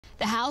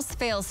The House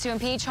fails to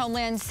impeach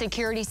Homeland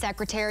Security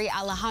Secretary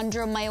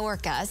Alejandro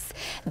Mayorkas.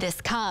 This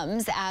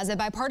comes as a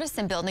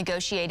bipartisan bill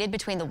negotiated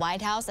between the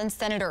White House and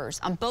senators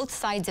on both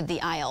sides of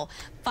the aisle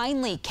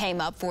finally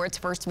came up for its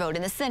first vote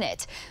in the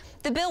Senate.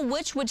 The bill,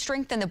 which would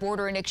strengthen the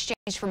border in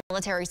exchange for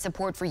military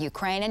support for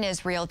Ukraine and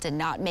Israel, did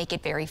not make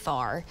it very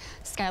far.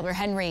 Skylar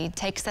Henry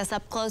takes us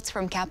up close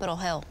from Capitol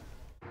Hill.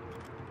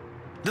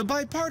 The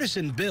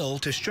bipartisan bill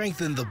to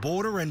strengthen the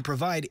border and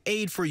provide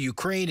aid for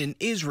Ukraine and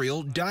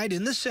Israel died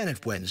in the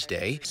Senate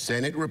Wednesday.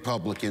 Senate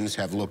Republicans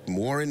have looked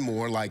more and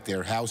more like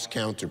their House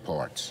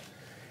counterparts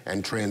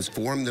and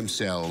transformed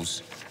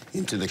themselves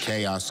into the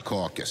chaos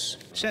caucus.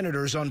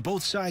 Senators on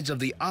both sides of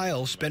the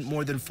aisle spent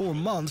more than 4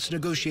 months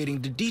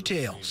negotiating the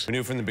details. We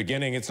knew from the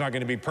beginning it's not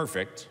going to be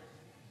perfect,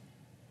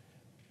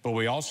 but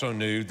we also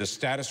knew the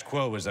status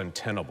quo was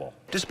untenable.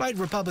 Despite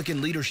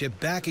Republican leadership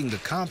backing the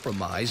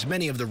compromise,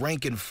 many of the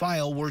rank and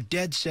file were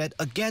dead set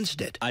against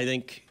it. I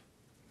think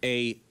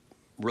a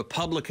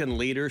Republican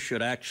leader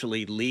should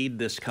actually lead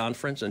this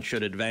conference and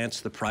should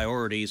advance the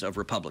priorities of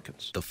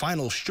Republicans. The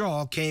final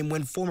straw came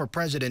when former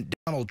President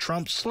Donald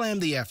Trump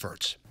slammed the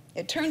efforts.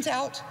 It turns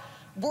out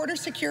border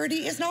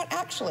security is not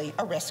actually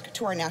a risk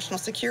to our national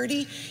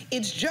security.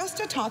 It's just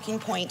a talking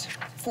point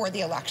for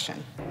the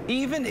election.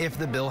 Even if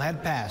the bill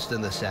had passed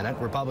in the Senate,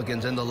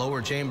 Republicans in the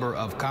lower chamber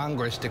of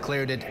Congress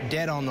declared it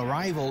dead on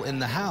arrival in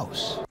the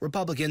House.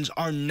 Republicans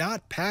are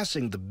not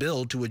passing the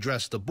bill to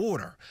address the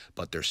border,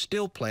 but they're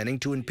still planning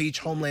to impeach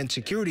Homeland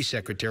Security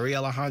Secretary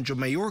Alejandro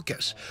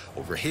Mayorkas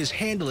over his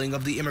handling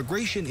of the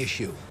immigration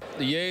issue.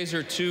 The yeas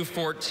are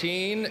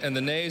 214 and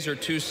the nays are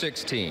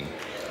 216.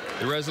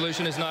 The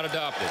resolution is not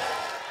adopted.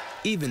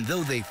 Even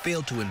though they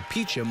failed to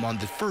impeach him on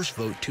the first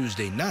vote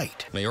Tuesday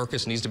night.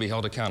 Mayorkas needs to be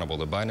held accountable.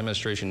 The Biden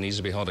administration needs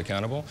to be held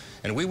accountable,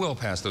 and we will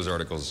pass those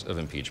articles of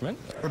impeachment.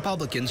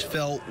 Republicans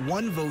fell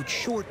 1 vote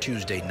short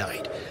Tuesday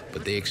night,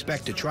 but they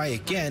expect to try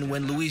again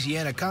when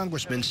Louisiana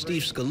Congressman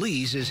Steve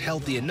Scalise is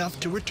healthy enough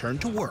to return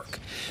to work.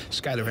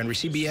 Skylar Henry,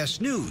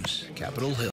 CBS News, Capitol Hill.